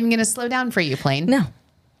even going to slow down for you, plane. No.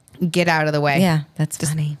 Get out of the way. Yeah, that's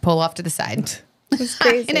funny. Pull off to the side. It's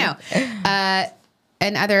crazy. I know.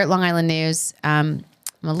 And other Long Island news, I'm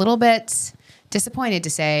a little bit disappointed to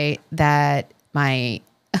say that my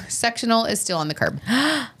sectional is still on the curb.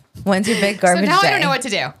 When's your big garbage so now day? I don't know what to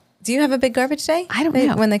do. Do you have a big garbage day? I don't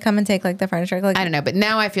know. When they come and take like the furniture? Like, I don't know, but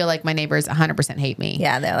now I feel like my neighbors 100% hate me.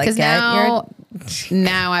 Yeah, they're like, because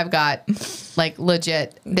now I've got like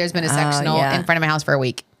legit. There's been a sectional in front of my house for a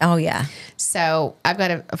week. Oh yeah. So I've got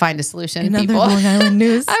to find a solution. Another people. Long Island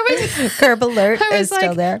news. Curb alert is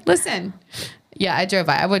still there. Listen, yeah, I drove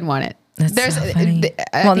by. I wouldn't want it. That's so funny.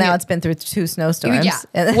 Well, now it's been through 2 snowstorms. Yeah.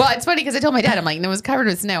 Well, it's funny because I told my dad, I'm like, no, it was covered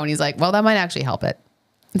with snow, and he's like, well, that might actually help it.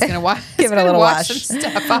 It's gonna give it a little wash. Some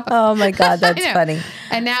stuff off. Oh my God, that's funny.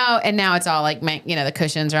 And now it's all like, the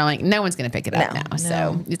cushions are like, no one's gonna pick it up now.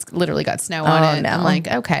 So it's literally got snow on it. No. I'm like,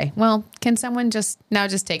 okay, well, can someone just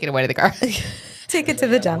take it away to the car? Take it to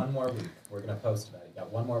the dump. 1 more week. We're gonna post about it. You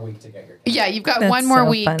got 1 more week to get your. Yeah, you've got one more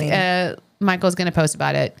week. Michael's gonna post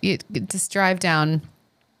about it. You just drive down.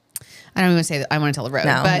 I don't even say that I want to tell the road,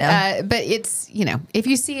 but it's, if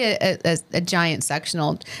you see a giant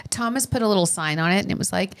sectional, Thomas put a little sign on it and it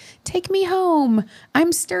was like, take me home.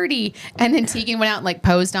 I'm sturdy. And then Tegan went out and like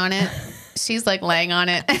posed on it. She's like laying on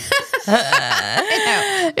it.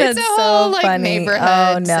 It's a whole like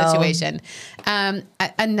neighborhood situation.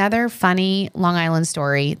 Another funny Long Island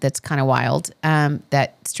story that's kind of wild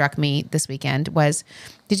that struck me this weekend was,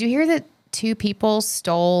 did you hear that two people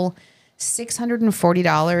stole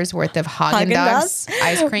 $640 worth of Haagen-Dazs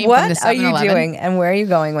ice cream from the 7-Eleven. What are you doing, and where are you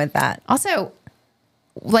going with that? Also,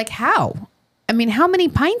 like how? I mean, how many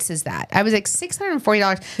pints is that? I was like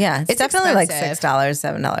 $640. Yeah, it's definitely expensive. like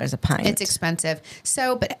 $6, $7 a pint. It's expensive.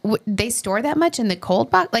 So, but they store that much in the cold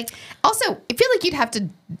box? Like, also, I feel like you'd have to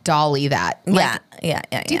dolly that. Like, yeah.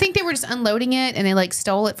 Do you think they were just unloading it and they like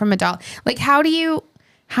stole it from a dolly? Like, how do you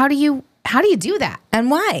do that? And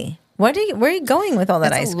why? Where are you going with all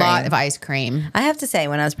that ice cream? A lot of ice cream. I have to say,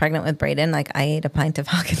 when I was pregnant with Brayden, like I ate a pint of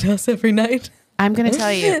Haagen-Dazs every night. I'm going to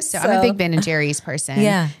tell you. So I'm a big Ben and Jerry's person.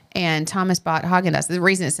 Yeah. And Thomas bought Haagen-Dazs. The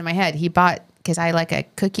reason it's in my head, he bought, because I like a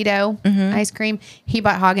cookie dough ice cream. He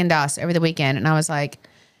bought Haagen-Dazs over the weekend. And I was like,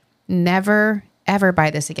 never, ever buy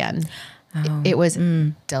this again. Oh, it was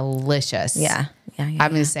delicious. Yeah. I'm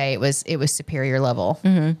going to say it was superior level.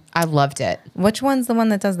 I loved it. Which one's the one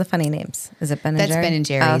that does the funny names? Is it Ben and Jerry's? That's Ben and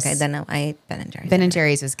Jerry's. Oh, okay, then no, I ate Ben and Jerry's. Ben and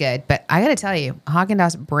Jerry's is good. But I got to tell you,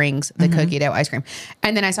 Haagen-Dazs brings the cookie dough ice cream.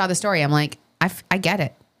 And then I saw the story. I'm like, I get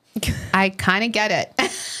it. I kind of get it. I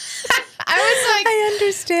was like, I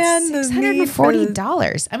understand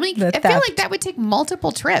 $640. I'm like, I feel like that would take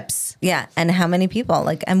multiple trips. Yeah, and how many people?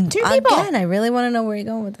 Like, and 2 people. Again, I really want to know where you're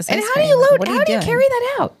going with this. And ice how cream. do you load? What are How do you doing? carry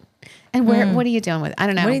that out? And where? What are you doing with it? I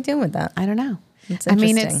don't know. What are you doing with that? I don't know. It's I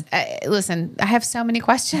mean, interesting. listen, I have so many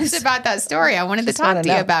questions about that story. I wanted to talk wanna to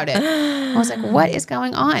you know. about it. I was like, what is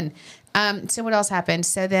going on? So what else happened?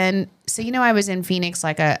 So I was in Phoenix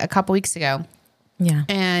like a couple weeks ago. Yeah.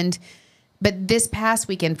 But this past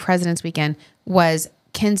weekend, President's Weekend, was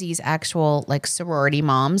Kenzie's actual like sorority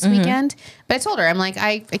moms weekend. But I told her, I'm like,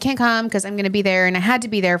 I can't come because I'm going to be there. And I had to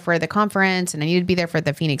be there for the conference and I needed to be there for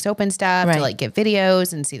the Phoenix Open stuff to like get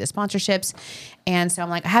videos and see the sponsorships. And so I'm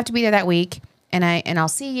like, I have to be there that week and I'll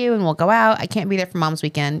see you and we'll go out. I can't be there for Mom's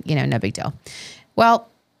Weekend, no big deal. Well,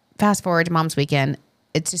 fast forward to Mom's Weekend.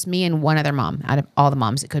 It's just me and one other mom out of all the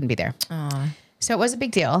moms that couldn't be there. Aww. So it was a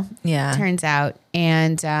big deal. Yeah. Turns out.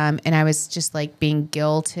 And I was just like being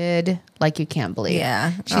guilted like you can't believe.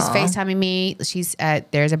 Yeah. She's FaceTiming me. She's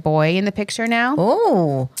there's a boy in the picture now.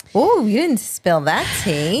 Oh, you didn't spill that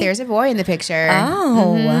tea. There's a boy in the picture.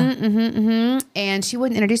 Oh. And she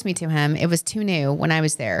wouldn't introduce me to him. It was too new when I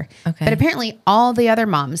was there. Okay. But apparently all the other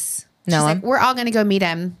moms, she's like, we're all going to go meet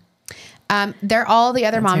him. All the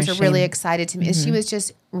other moms were really excited to me. She was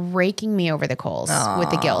just raking me over the coals with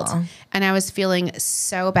the guilt. And I was feeling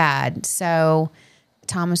so bad. So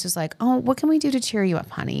Thomas was like, oh, what can we do to cheer you up,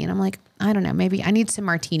 honey? And I'm like, I don't know, maybe I need some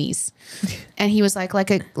martinis. And he was like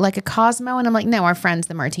a Cosmo. And I'm like, no, our friends,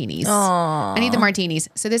 the martinis. I need the martinis.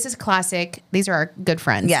 So this is classic. These are our good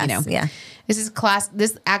friends, Yes, yeah.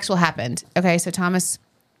 This actual happened. Okay. So Thomas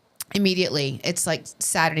immediately, it's like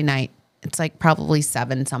Saturday night. It's like probably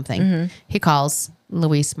 7 something. He calls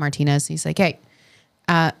Luis Martinez. He's like, hey,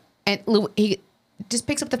 and he just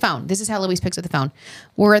picks up the phone. This is how Luis picks up the phone.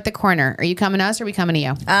 We're at the corner. Are you coming to us or are we coming to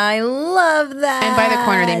you? I love that. And by the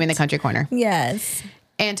corner, they mean the country corner. Yes.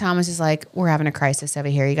 And Thomas is like, we're having a crisis over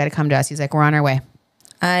here. You got to come to us. He's like, we're on our way.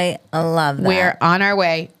 I love that. We're on our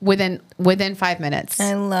way within 5 minutes.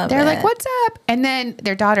 I love They're it. like, what's up? And then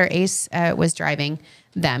their daughter, Ace, was driving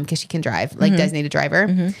them because she can drive, like designated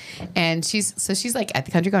driver. And she's like at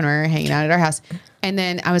the country corner hanging out at our house. And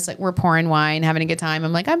then I was like, we're pouring wine, having a good time.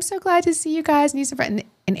 I'm like, I'm so glad to see you guys. And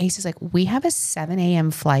Ace is like, we have a 7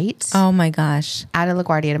 a.m. flight. Oh my gosh. Out of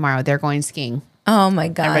LaGuardia tomorrow. They're going skiing. Oh my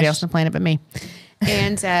gosh. Everybody else on the planet but me.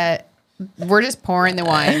 And we're just pouring the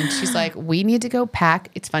wine. She's like, we need to go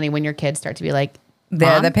pack. It's funny when your kids start to be like,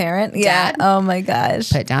 they're Mom, the parent? Yeah. Dad, Oh my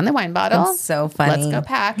gosh. put down the wine bottle. That's so funny. Let's go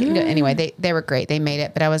pack. And go. Anyway, they were great. They made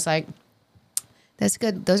it. But I was like, that's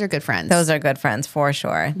good. Those are good friends. Those are good friends for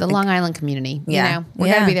sure. The Long Island community. Yeah. We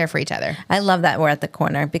got to be there for each other. I love that we're at the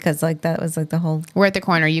corner because like that was like the whole. We're at the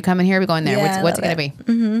corner. You coming here? We going there? Yeah, What's it I going love to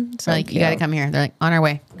be? Mm-hmm. So like, you got to come here. They're like, on our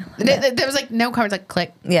way. There was like no comments, like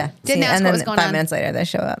click. Yeah. Didn't ask and what then was going 5 on. minutes later they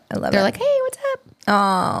show up. I love it. They're like, hey, what's up?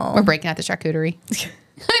 Oh. We're breaking out the charcuterie.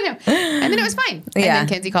 I know. And then it was fine. And Yeah. then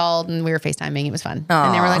Kenzie called and we were FaceTiming. It was fun.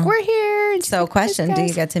 And they were like, we're here. And she's So like, question, "Yes, do you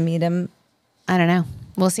guys." get to meet him? I don't know.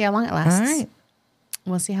 We'll see how long it lasts. All right.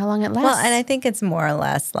 We'll see how long it lasts. Well, and I think it's more or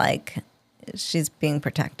less like she's being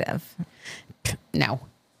protective. No.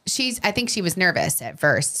 I think she was nervous at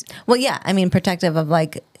first. Well, yeah. I mean, protective of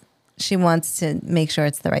like, she wants to make sure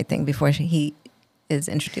it's the right thing before he is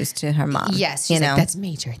introduced to her mom. Yes. She's like, that's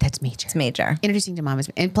major. That's major. It's major. Introducing to mom is,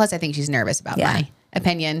 and plus I think she's nervous about my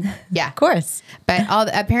opinion. Yeah. Of course. But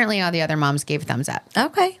apparently all the other moms gave a thumbs up.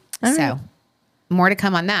 Okay. All So right. more to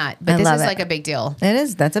come on that. But this is like a big deal. It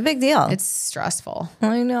is. That's a big deal. It's stressful.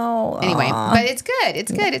 I know. Anyway, but it's good.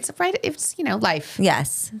 It's good. It's right. It's, you know, life.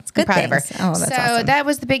 Yes. It's good. I'm proud things. of her. Oh, that's so awesome. that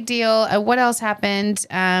was the big deal. What else happened?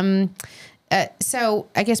 So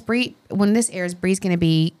I guess Bree, when this airs, Bree's going to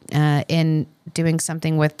be in doing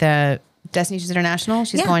something with the Destinations International.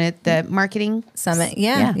 She's going at the marketing summit.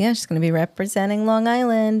 Yeah. She's going to be representing Long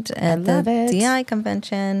Island at the DI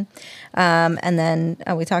convention. And then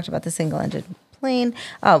we talked about the single-engine plane.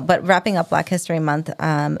 Oh, but wrapping up Black History Month,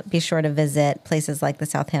 be sure to visit places like the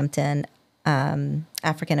Southampton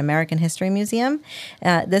African American History Museum.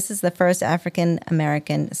 This is the first African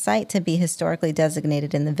American site to be historically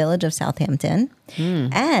designated in the village of Southampton,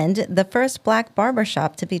 and the first Black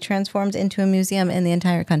barbershop to be transformed into a museum in the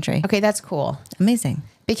entire country. Okay, that's cool. Amazing.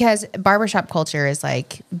 Because barbershop culture is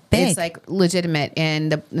like big. It's like legitimate in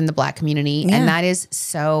the Black community, and that is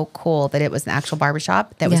so cool that it was an actual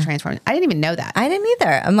barbershop that was transformed. I didn't even know that. I didn't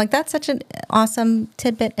either. I'm like, that's such an awesome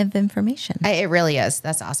tidbit of information. It really is.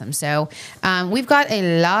 That's awesome. So we've got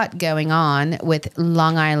a lot going on with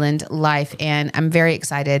Long Island life, and I'm very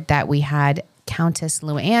excited that we had Countess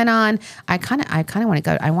Luann on. I kind of want to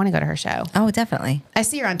go. I want to go to her show. Oh, definitely. I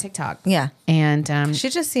see her on TikTok. Yeah, and she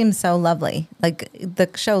just seems so lovely. Like the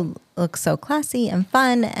show looks so classy and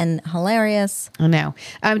fun and hilarious. I know.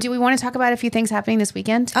 Do we want to talk about a few things happening this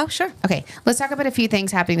weekend? Oh, sure. Okay, let's talk about a few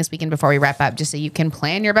things happening this weekend before we wrap up, just so you can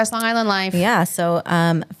plan your best Long Island life. Yeah. So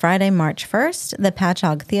Friday, March 1st, the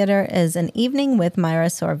Patchogue Theater is an evening with Mira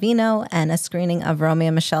Sorvino and a screening of Romy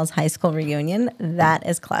and Michele's high school reunion. That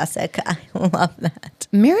is classic. I love that.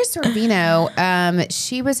 Mira Sorvino,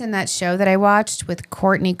 she was in that show that I watched with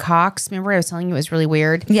Courtney Cox. Remember I was telling you it was really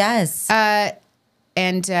weird? Yes.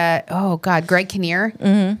 And oh God, Greg Kinnear.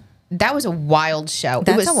 Mm-hmm. That was a wild show.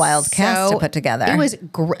 That's a wild cast to put together. It was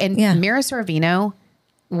great. And Mira Sorvino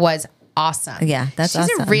was awesome. Yeah, she's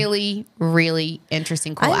awesome. A really, really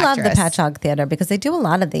interesting, cool actress. I love the Patchogue Theater because they do a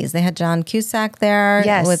lot of these. They had John Cusack there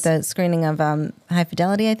with the screening of High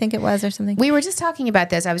Fidelity, I think it was, or something. We were just talking about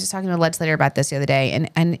this. I was just talking to a legislator about this the other day,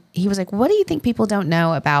 and he was like, what do you think people don't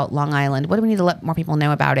know about Long Island? What do we need to let more people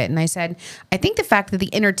know about it? And I said, I think the fact that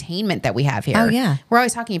the entertainment that we have here, we're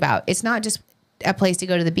always talking about, it's not just a place to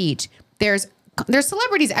go to the beach. There's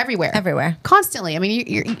celebrities everywhere, constantly. I mean,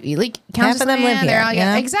 you like Countess half of them live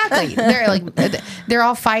here. Exactly. They're like they're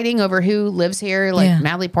all fighting over who lives here, like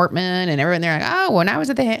Natalie Portman and everyone. They're like, oh, when I was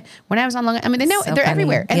on Long Island, I mean, they know they're funny.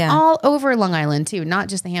 Everywhere and all over Long Island too, not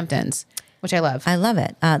just the Hamptons, which I love. I love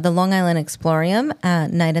it. The Long Island Explorium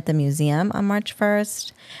night at the museum on March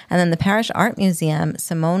 1st, and then the Parrish Art Museum,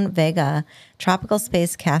 Simón Vega. Tropical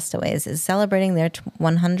Space Castaways is celebrating their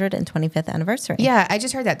 125th anniversary. Yeah, I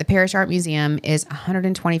just heard that. The Parrish Art Museum is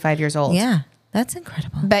 125 years old. Yeah, that's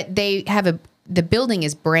incredible. But they have the building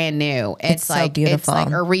is brand new. It's like, so beautiful. It's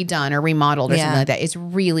like or redone or remodeled or something like that. It's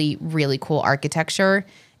really, really cool architecture.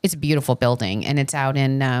 It's a beautiful building. And it's out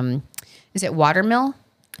in, is it Watermill?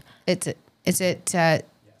 Yeah,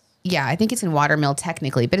 I think it's in Watermill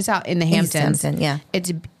technically, but it's out in the Hamptons.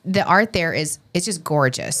 It's the art there it's just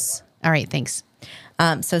gorgeous. All right, thanks.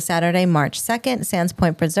 So Saturday, March 2nd, Sands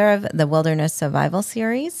Point Preserve, the Wilderness Survival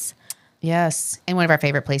Series. Yes, and one of our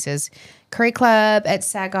favorite places, Curry Club at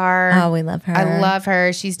SaGhar. Oh, we love her. I love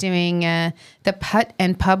her. She's doing the Putt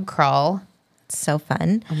and Pub Crawl. It's so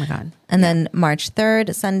fun. Oh my God. And then March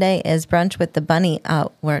 3rd, Sunday, is Brunch with the Bunny.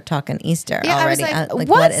 Oh, we're talking Easter already. I was like,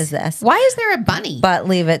 what is this? Why is there a bunny? But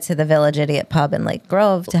leave it to the Village Idiot Pub in Lake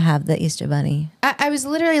Grove to have the Easter Bunny. I was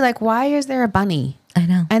literally like, why is there a bunny? I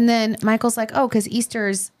know. And then Michael's like, oh, because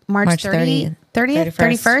Easter's March 30th,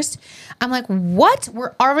 31st. I'm like, what?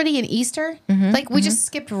 We're already in Easter? We just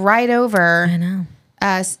skipped right over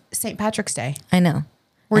St. Patrick's Day. I know.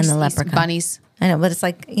 We're and just the leprechaun. Bunnies. I know, but it's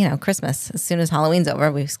like, Christmas. As soon as Halloween's over,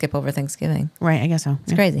 we skip over Thanksgiving. Right, I guess so.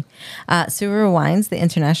 It's crazy. Suhru Wines, the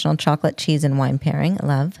international chocolate, cheese, and wine pairing.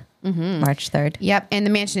 Love. March 3rd. Yep. And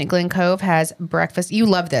the mansion at Glen Cove has breakfast. You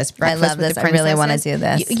love this. Breakfast I love this. I really want to do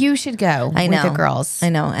this. You should go I know. with the girls. I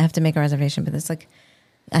know. I have to make a reservation, but it's like,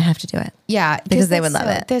 I have to do it. Yeah. Because they would love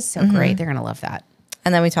it. That's so great. They're going to love that.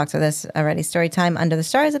 And then we talked about this already. Story time under the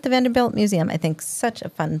stars at the Vanderbilt Museum. I think such a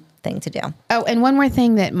fun thing to do. Oh, and one more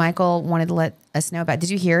thing that Michael wanted to let us know about.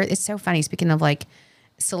 Did you hear it? It's so funny. Speaking of like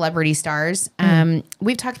celebrity stars,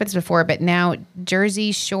 we've talked about this before, but now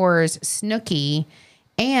Jersey Shore's Snooki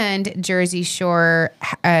and Jersey Shore,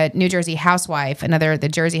 New Jersey Housewife, the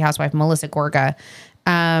Jersey Housewife, Melissa Gorga,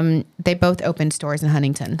 they both opened stores in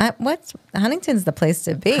Huntington. Huntington's the place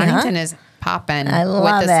to be. Huntington is popping I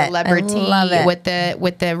love with the it. celebrity, I love it.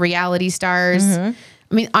 with the reality stars. I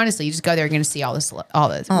mean, honestly, you just go there, you're going to see all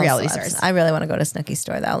the reality stars. I really want to go to Snooki's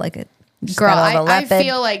store though. Like Girl, got all the I leopard.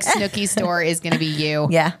 feel like Snooki's store is going to be you.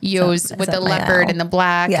 Yeah. Yours So- with so the my leopard owl. and the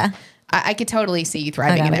black. Yeah. I could totally see you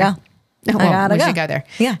thriving I in gotta there. Oh, I gotta we go. should go there.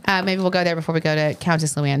 Yeah. Maybe we'll go there before we go to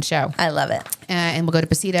Countess Luann's show. I love it. And we'll go to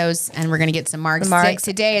Besitos and we're going to get some margs. The margs.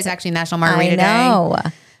 Today is actually National Margarita I know. Day.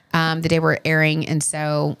 The day we're airing. And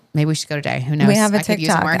so maybe we should go today. Who knows? We have a I could use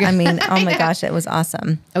a TikTok. marg. I mean, oh my gosh, it was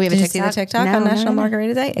awesome. Oh, we have a Did TikTok? you see the TikTok No, on National no.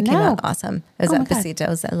 Margarita Day? It came No. out awesome. It was Oh at my God.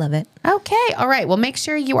 Besitos. I love it. Okay. All right. Well, make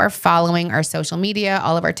sure you are following our social media,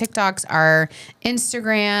 all of our TikToks, our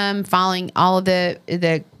Instagram, following all of the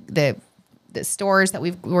stores that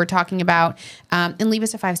we're talking about, and leave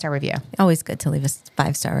us a 5-star review. Always good to leave a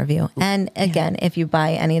 5-star review. And again, if you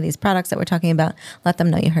buy any of these products that we're talking about, let them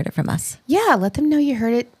know you heard it from us. Yeah. Let them know you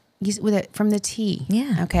heard it with it from the tea.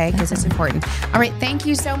 Yeah. Okay. Because it's important. All right. Thank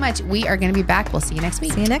you so much. We are going to be back. We'll see you next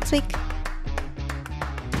week. See you next week.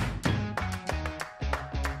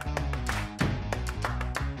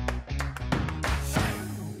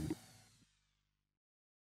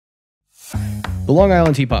 The Long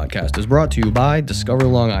Island Tea Podcast is brought to you by Discover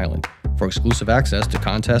Long Island. For exclusive access to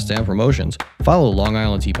contests and promotions, follow Long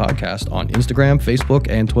Island Tea Podcast on Instagram, Facebook,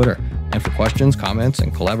 and Twitter. And for questions, comments,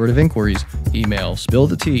 and collaborative inquiries, email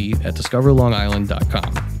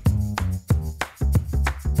spillthetea@discoverlongisland.com.